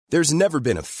There's never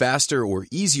been a faster or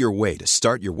easier way to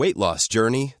start your weight loss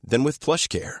journey than with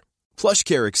PlushCare.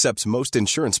 PlushCare accepts most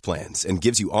insurance plans and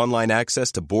gives you online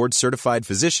access to board-certified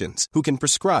physicians who can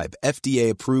prescribe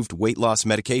FDA-approved weight loss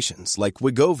medications like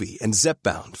Wegovy and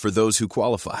Zepbound for those who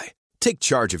qualify. Take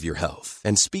charge of your health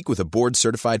and speak with a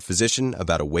board-certified physician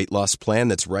about a weight loss plan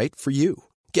that's right for you.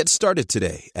 Get started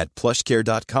today at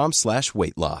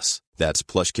plushcare.com/weight loss. That's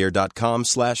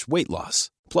plushcare.com/weight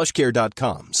loss.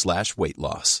 plushcare.com/weight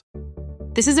loss.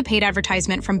 This is a paid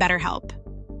advertisement from BetterHelp.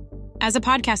 As a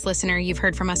podcast listener, you've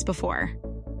heard from us before.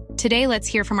 Today, let's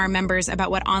hear from our members about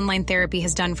what online therapy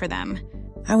has done for them.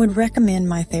 I would recommend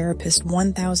my therapist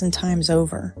 1,000 times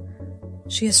over.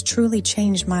 She has truly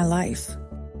changed my life.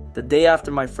 The day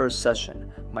after my first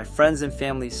session, my friends and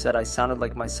family said I sounded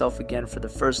like myself again for the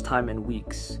first time in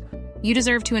weeks. You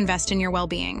deserve to invest in your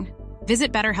well-being.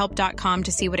 Visit BetterHelp.com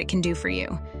to see what it can do for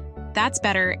you. That's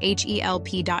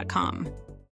BetterHelp.com.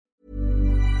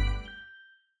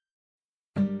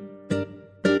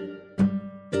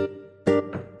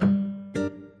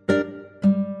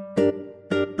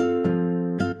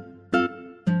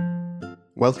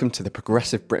 Welcome to the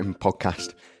Progressive Britain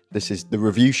podcast. This is the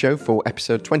review show for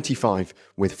episode 25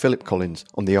 with Philip Collins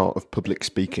on the art of public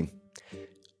speaking.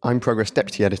 I'm Progress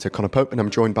Deputy Editor Conor Pope, and I'm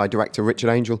joined by Director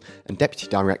Richard Angel and Deputy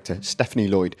Director Stephanie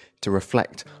Lloyd to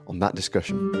reflect on that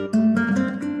discussion.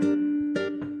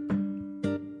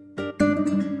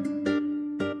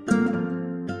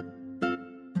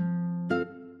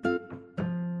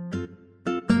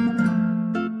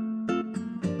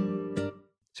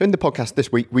 So in the podcast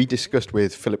this week, we discussed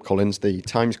with Philip Collins, the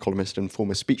Times columnist and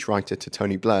former speechwriter to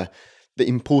Tony Blair, the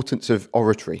importance of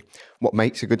oratory, what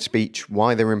makes a good speech,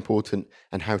 why they're important,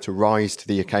 and how to rise to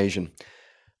the occasion.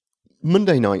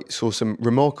 Monday night saw some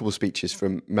remarkable speeches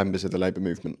from members of the Labour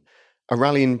movement. A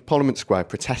rally in Parliament Square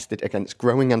protested against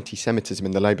growing anti-Semitism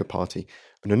in the Labour Party,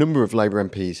 and a number of Labour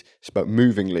MPs spoke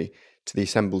movingly to the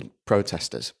assembled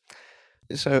protesters.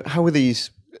 So how were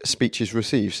these speeches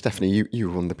received? Stephanie, you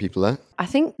were one of the people there. I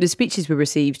think the speeches were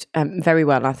received very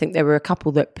well. I think there were a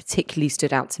couple that particularly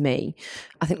stood out to me.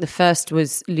 I think the first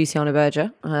was Luciana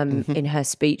Berger in her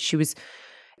speech. It was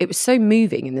so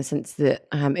moving in the sense that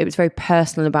it was very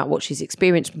personal about what she's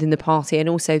experienced within the party, and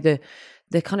also the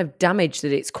kind of damage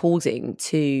that it's causing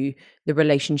to the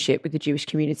relationship with the Jewish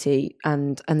community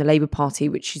and the Labour Party,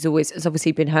 which has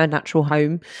obviously been her natural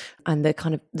home, and the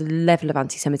kind of the level of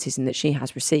anti-Semitism that she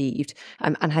has received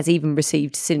and has even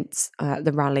received since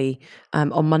the rally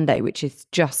on Monday, which is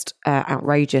just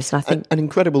outrageous. And I think, and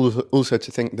incredible also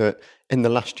to think that in the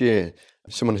last year,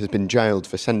 someone has been jailed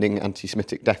for sending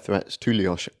anti-Semitic death threats to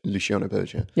Luciana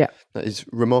Berger. Yeah, that is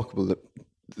remarkable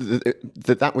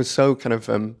that was so kind of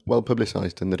well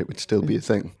publicised and that it would still be a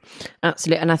thing.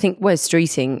 Absolutely. And I think Wes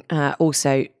Streeting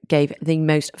also gave the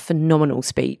most phenomenal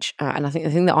speech. And I think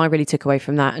the thing that I really took away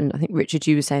from that, and I think Richard,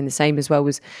 you were saying the same as well,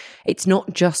 was it's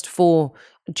not just for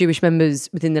Jewish members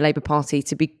within the Labour Party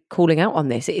to be calling out on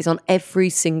this. It is on every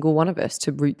single one of us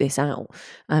to root this out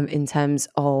in terms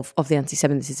of the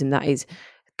anti-Semitism that is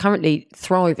currently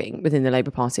thriving within the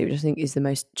Labour Party, which I think is the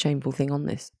most shameful thing on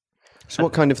this. So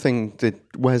what kind of thing did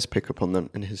Wes pick up on then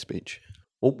in his speech?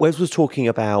 Well, Wes was talking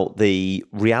about the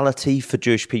reality for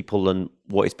Jewish people and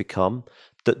what it's become,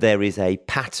 that there is a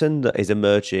pattern that is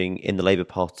emerging in the Labour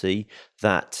Party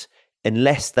that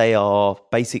unless they are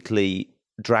basically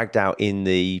dragged out in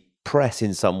the press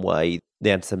in some way,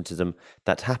 the anti-Semitism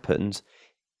that happens,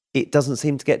 it doesn't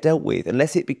seem to get dealt with.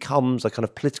 Unless it becomes a kind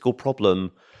of political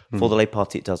problem for the Labour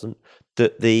Party, it doesn't.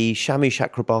 That the Shami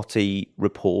Chakrabarti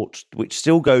report, which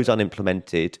still goes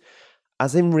unimplemented,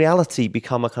 has in reality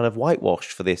become a kind of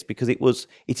whitewash for this, because it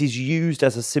is used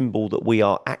as a symbol that we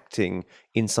are acting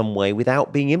in some way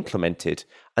without being implemented.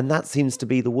 And that seems to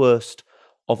be the worst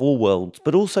of all worlds.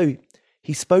 But also,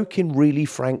 he spoke in really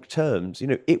frank terms. You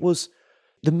know, it was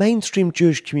the mainstream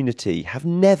Jewish community have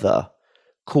never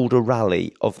called a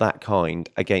rally of that kind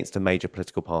against a major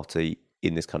political party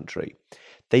in this country.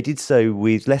 They did so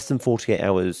with less than 48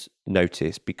 hours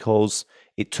notice because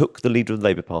it took the leader of the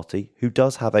Labour Party, who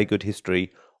does have a good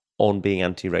history on being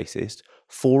anti-racist,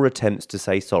 4 attempts to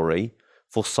say sorry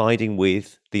for siding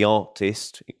with the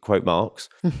artist, quote marks,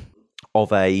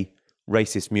 of a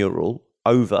racist mural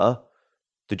over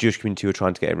the Jewish community who are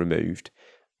trying to get it removed.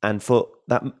 And for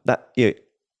that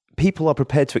people are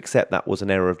prepared to accept that was an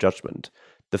error of judgment.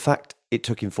 The fact it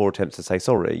took him 4 attempts to say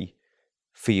sorry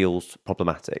feels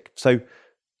problematic. So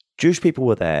Jewish people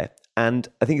were there, and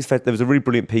I think it's fair. There was a really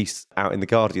brilliant piece out in The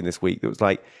Guardian this week that was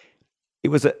like,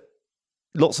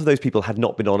 lots of those people had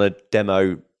not been on a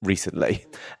demo recently,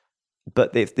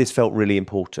 but this felt really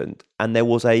important. And there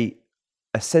was a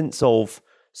sense of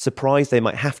surprised they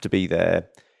might have to be there,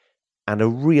 and a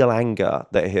real anger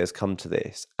that has come to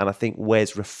this. And I think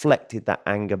Wes reflected that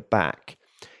anger back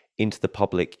into the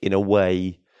public in a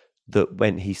way that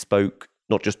when he spoke,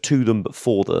 not just to them, but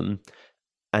for them,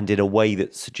 and in a way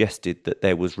that suggested that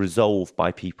there was resolve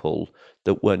by people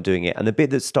that weren't doing it. And the bit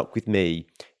that stuck with me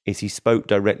is he spoke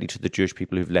directly to the Jewish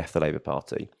people who've left the Labour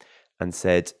Party and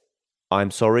said,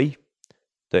 I'm sorry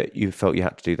that you felt you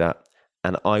had to do that,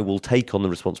 and I will take on the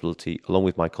responsibility, along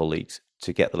with my colleagues,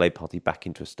 to get the Labour Party back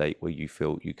into a state where you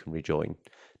feel you can rejoin.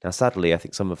 Now, sadly, I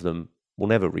think some of them will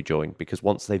never rejoin, because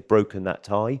once they've broken that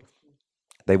tie,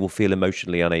 they will feel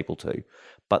emotionally unable to.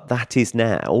 But that is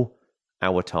now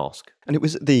our task. And it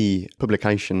was at the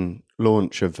publication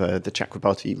launch of the Chakra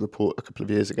Party report a couple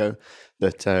of years ago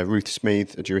that Ruth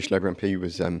Smeeth, a Jewish Labour MP,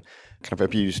 was kind of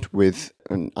abused with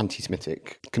an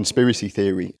anti-Semitic conspiracy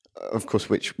theory, of course,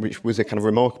 which was a kind of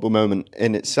remarkable moment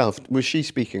in itself. Was she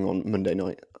speaking on Monday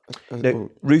night? No,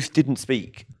 Ruth didn't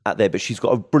speak at there, but she's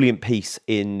got a brilliant piece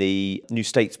in the New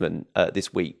Statesman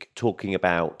this week talking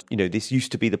about, this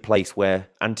used to be the place where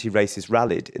anti-racists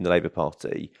rallied in the Labour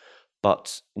Party,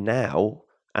 but now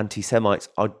anti-Semites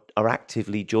are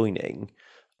actively joining.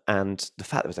 And the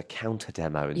fact there was a counter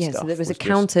demo and stuff. So there was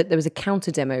a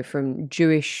counter demo from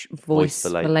Jewish Voice for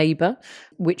Labour,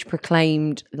 which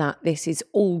proclaimed that this is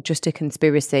all just a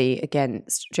conspiracy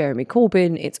against Jeremy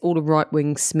Corbyn. It's all a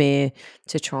right-wing smear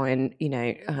to try and,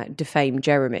 defame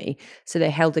Jeremy. So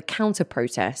they held a counter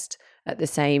protest at the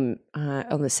same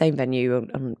on the same venue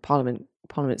on Parliament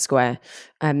Square,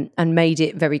 and made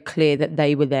it very clear that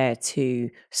they were there to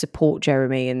support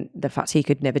Jeremy and the fact he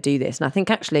could never do this. And I think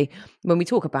actually when we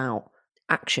talk about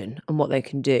action and what they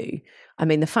can do, I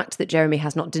mean, the fact that Jeremy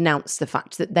has not denounced the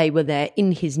fact that they were there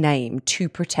in his name to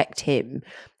protect him,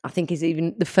 I think is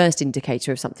even the first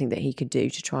indicator of something that he could do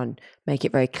to try and make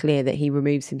it very clear that he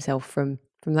removes himself from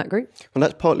that group. And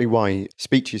that's partly why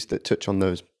speeches that touch on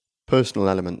those personal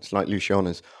elements like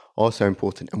Luciana's are so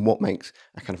important, and what makes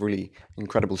a kind of really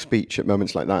incredible speech at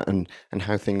moments like that, and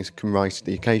how things can rise to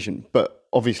the occasion. But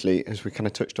obviously, as we kind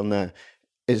of touched on there,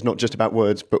 it's not just about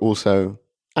words, but also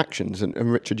actions. And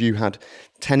Richard, you had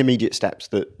 10 immediate steps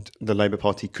that the Labour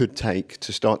Party could take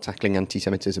to start tackling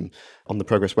anti-Semitism on the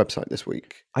Progress website this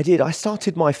week. I did. I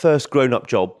started my first grown-up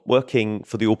job working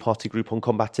for the All-Party Group on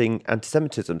combating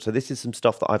anti-Semitism. So this is some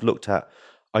stuff that I've looked at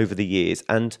over the years.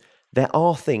 And there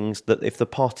are things that if the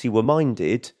party were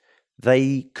minded,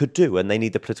 they could do, and they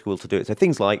need the political will to do it. So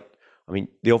things like,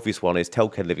 the obvious one is tell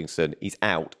Ken Livingstone he's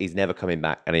out, he's never coming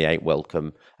back, and he ain't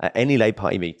welcome at any Labour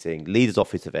Party meeting, leaders'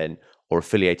 office event, or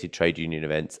affiliated trade union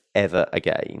events ever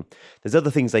again. There's other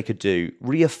things they could do,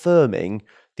 reaffirming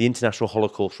the International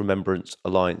Holocaust Remembrance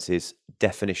Alliance's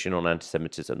definition on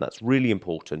anti-Semitism. That's really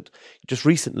important. Just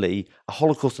recently, a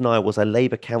Holocaust denier was a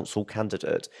Labour council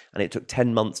candidate, and it took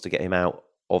 10 months to get him out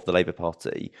of the Labour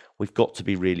Party. We've got to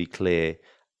be really clear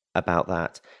about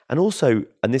that. And also,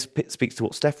 and this speaks to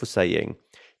what Steph was saying,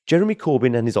 Jeremy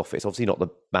Corbyn and his office, obviously not the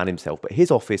man himself, but his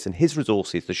office and his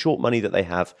resources, the short money that they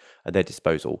have at their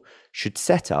disposal, should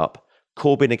set up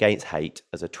Corbyn Against Hate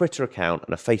as a Twitter account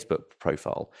and a Facebook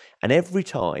profile. And every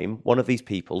time one of these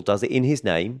people does it in his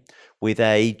name with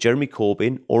a Jeremy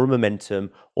Corbyn or a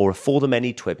Momentum or a For the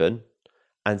Many Twibbon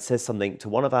and says something to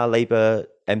one of our Labour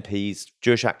MPs,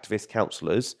 Jewish activists,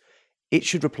 councillors, it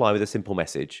should reply with a simple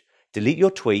message. Delete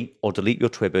your tweet or delete your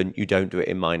Twibbon, you don't do it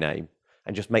in my name.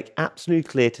 And just make absolutely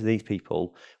clear to these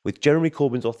people, with Jeremy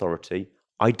Corbyn's authority,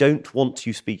 I don't want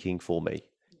you speaking for me.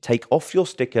 Take off your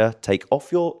sticker, take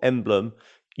off your emblem.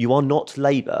 You are not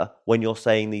Labour when you're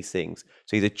saying these things.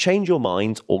 So either change your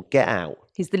minds or get out.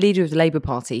 He's the leader of the Labour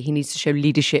Party. He needs to show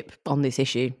leadership on this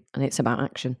issue, and it's about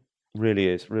action. Really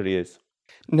is.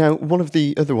 Now, one of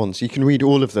the other ones, you can read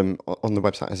all of them on the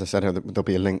website, as I said, there'll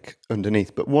be a link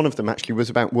underneath, but one of them actually was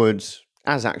about words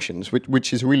as actions,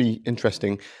 which is a really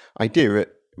interesting idea.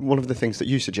 One of the things that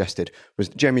you suggested was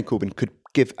that Jeremy Corbyn could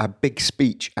give a big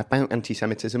speech about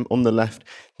anti-Semitism on the left,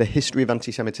 the history of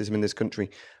anti-Semitism in this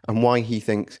country, and why he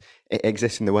thinks it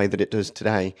exists in the way that it does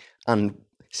today, and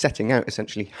setting out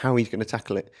essentially how he's going to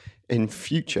tackle it in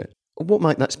future. What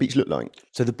might that speech look like?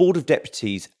 So the Board of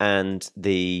Deputies and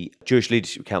the Jewish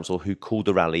Leadership Council, who called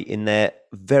the rally, in their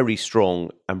very strong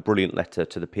and brilliant letter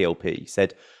to the PLP,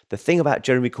 said the thing about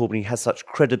Jeremy Corbyn, he has such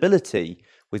credibility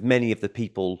with many of the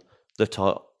people that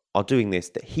are doing this,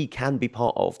 that he can be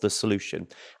part of the solution.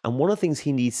 And one of the things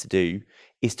he needs to do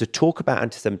is to talk about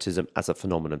anti-Semitism as a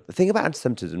phenomenon. The thing about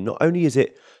anti-Semitism, not only is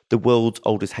it the world's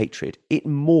oldest hatred, it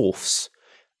morphs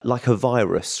like a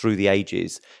virus through the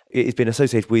ages. It's been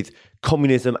associated with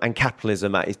communism and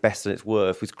capitalism at its best and its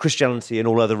worst, with Christianity and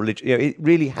all other religions. It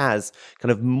really has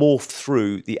kind of morphed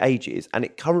through the ages, and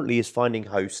it currently is finding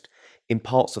host in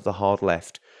parts of the hard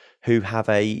left who have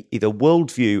a either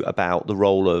worldview about the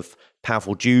role of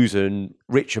powerful Jews and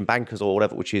rich and bankers or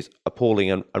whatever, which is appalling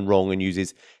and wrong, and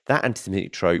uses that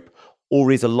anti-Semitic trope,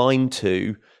 or is aligned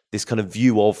to this kind of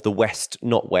view of the West,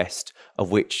 not West,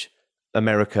 of which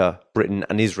America, Britain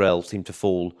and Israel seem to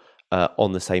fall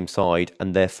on the same side,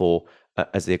 and therefore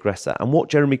as the aggressor. And what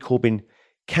Jeremy Corbyn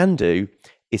can do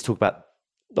is talk about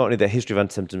not only the history of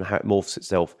anti-Semitism, how it morphs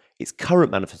itself, its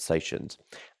current manifestations.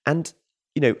 And,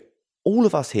 all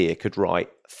of us here could write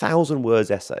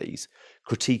 1,000-word essays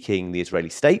critiquing the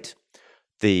Israeli state,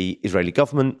 the Israeli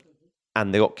government,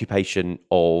 and the occupation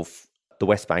of the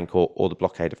West Bank or the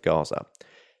blockade of Gaza.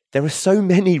 There are so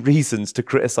many reasons to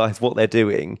criticise what they're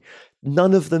doing.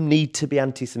 None of them need to be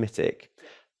anti-Semitic.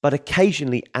 But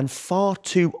occasionally, and far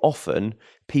too often,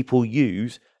 people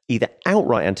use either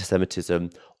outright anti-Semitism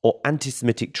or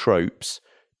anti-Semitic tropes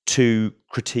to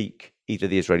critique either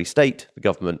the Israeli state, the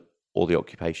government, or the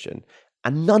occupation.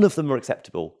 And none of them are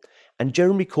acceptable. And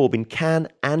Jeremy Corbyn can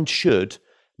and should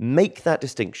make that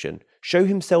distinction, show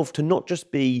himself to not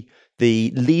just be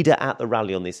the leader at the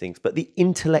rally on these things, but the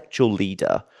intellectual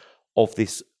leader of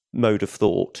this mode of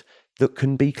thought that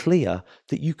can be clear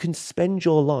that you can spend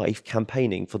your life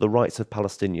campaigning for the rights of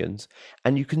Palestinians,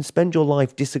 and you can spend your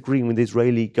life disagreeing with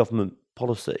Israeli government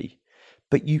policy,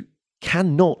 but you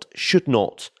cannot, should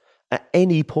not, at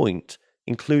any point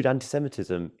include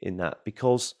anti-Semitism in that,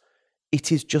 because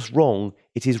it is just wrong,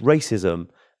 it is racism,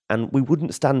 and we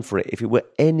wouldn't stand for it if it were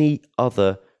any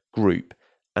other group.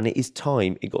 And it is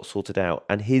time it got sorted out.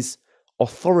 And his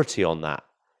authority on that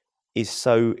is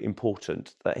so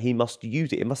important that he must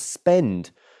use it. He must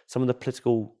spend some of the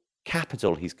political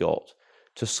capital he's got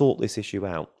to sort this issue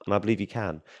out. And I believe he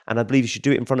can. And I believe he should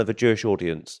do it in front of a Jewish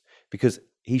audience, because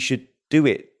he should do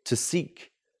it to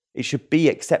seek. It should be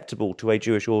acceptable to a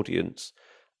Jewish audience,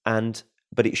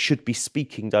 but it should be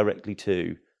speaking directly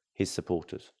to his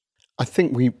supporters. I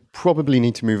think we probably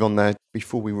need to move on there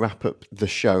before we wrap up the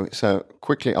show. So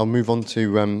quickly, I'll move on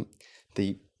to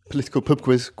the political pub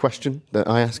quiz question that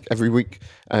I ask every week.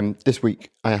 This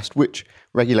week, I asked which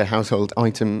regular household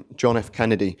item John F.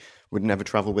 Kennedy would never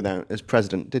travel without as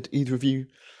president. Did either of you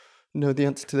know the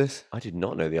answer to this? I did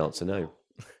not know the answer, no.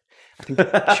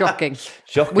 Shocking.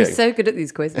 Shocking. We're so good at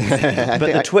these quizzes. But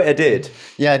the Twitter did.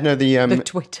 Yeah, no, the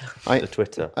Twitter. The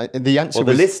Twitter. The answer or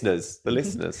the was... The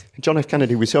listeners. John F.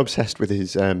 Kennedy was so obsessed with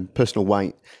his personal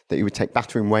weight that he would take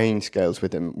battering weighing scales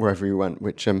with him wherever he went,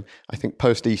 which I think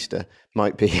post-Easter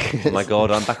might be... Oh my God,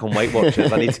 I'm back on Weight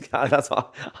Watchers. I need to... That's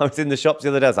what, I was in the shops the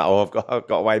other day. I was like, I've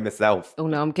got to weigh myself. Oh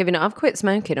no, I've quit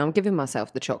smoking. I'm giving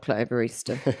myself the chocolate over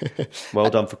Easter.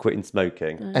 Well done for quitting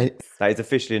smoking. That is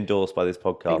officially endorsed by this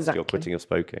podcast, Exactly. Your quitting of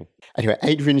smoking. Anyway,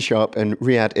 Adrian Sharp and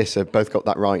Riyad Issa both got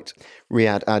that right.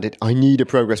 Riyad added, "I need a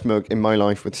progress mug in my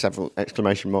life," with several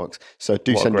exclamation marks. So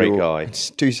do What a great guy.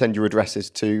 Do send your addresses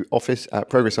to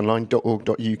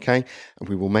office@progressonline.org.uk, and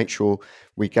we will make sure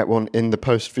we get one in the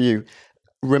post for you.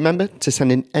 Remember to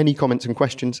send in any comments and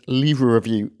questions, leave a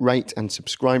review, rate and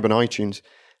subscribe on iTunes.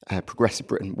 Progressive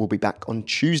Britain will be back on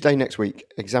Tuesday next week,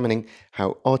 examining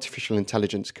how artificial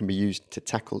intelligence can be used to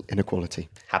tackle inequality.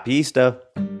 Happy Easter.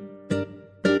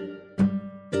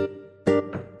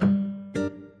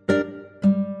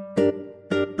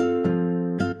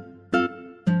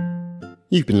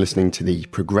 You've been listening to the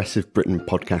Progressive Britain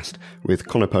podcast with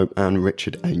Conor Pope and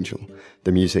Richard Angel.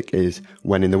 The music is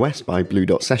When in the West by Blue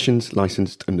Dot Sessions,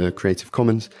 licensed under Creative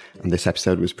Commons, and this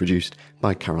episode was produced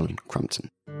by Carolyn Crampton.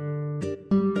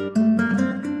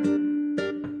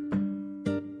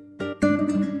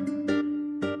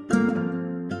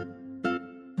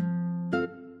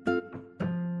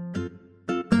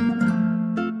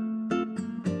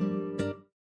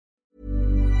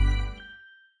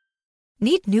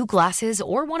 Need new glasses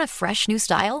or want a fresh new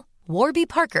style? Warby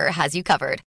Parker has you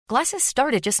covered. Glasses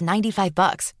start at just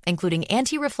 $95, including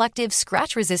anti-reflective,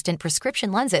 scratch-resistant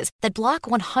prescription lenses that block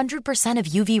 100% of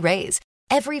UV rays.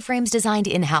 Every frame's designed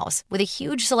in-house with a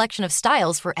huge selection of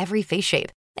styles for every face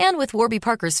shape. And with Warby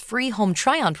Parker's free home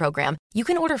try-on program, you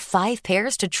can order 5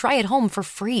 pairs to try at home for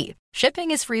free. Shipping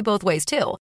is free both ways,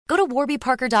 too. Go to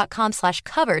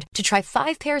warbyparker.com/covered to try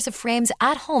 5 pairs of frames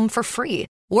at home for free.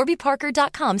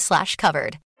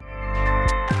 warbyparker.com/covered.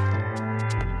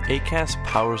 Acast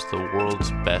powers the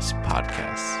world's best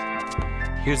podcasts.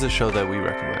 Here's a show that we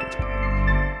recommend.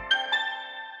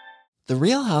 The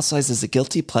Real Housewives is a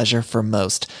guilty pleasure for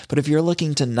most, but if you're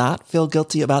looking to not feel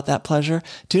guilty about that pleasure,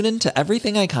 tune in to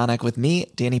Everything Iconic with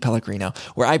me, Danny Pellegrino,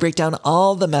 where I break down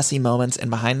all the messy moments and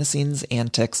behind-the-scenes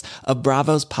antics of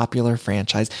Bravo's popular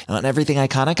franchise. And on Everything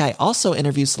Iconic, I also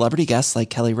interview celebrity guests like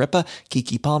Kelly Ripa,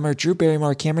 Keke Palmer, Drew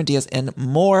Barrymore, Cameron Diaz, and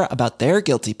more about their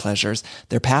guilty pleasures,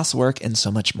 their past work, and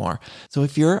so much more. So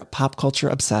if you're pop culture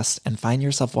obsessed and find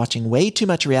yourself watching way too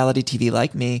much reality TV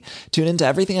like me, tune into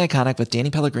Everything Iconic with Danny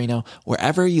Pellegrino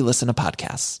wherever you listen to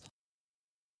podcasts.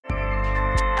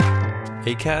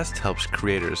 Acast helps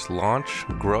creators launch,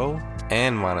 grow,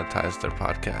 and monetize their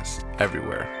podcasts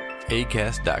everywhere.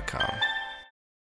 Acast.com.